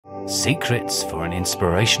Secrets for an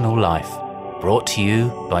Inspirational Life, brought to you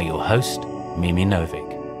by your host, Mimi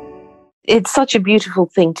Novic. It's such a beautiful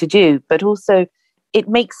thing to do, but also it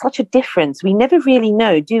makes such a difference. We never really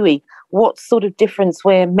know, do we, what sort of difference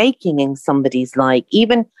we're making in somebody's life.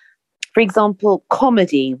 Even, for example,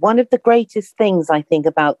 comedy. One of the greatest things I think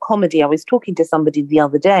about comedy, I was talking to somebody the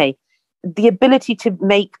other day, the ability to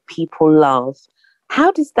make people laugh.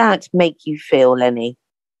 How does that make you feel, Lenny?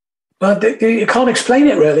 Well, you can't explain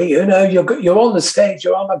it really. You know, you're on the stage,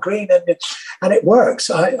 you're on a green, and it works.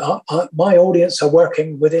 My audience are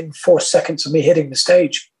working within 4 seconds of me hitting the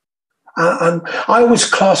stage, and I always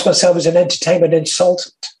class myself as an entertainment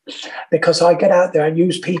consultant because I get out there and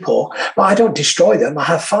use people, but I don't destroy them. I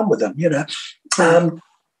have fun with them, you know. And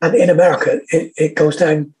in America, it goes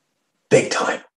down big time.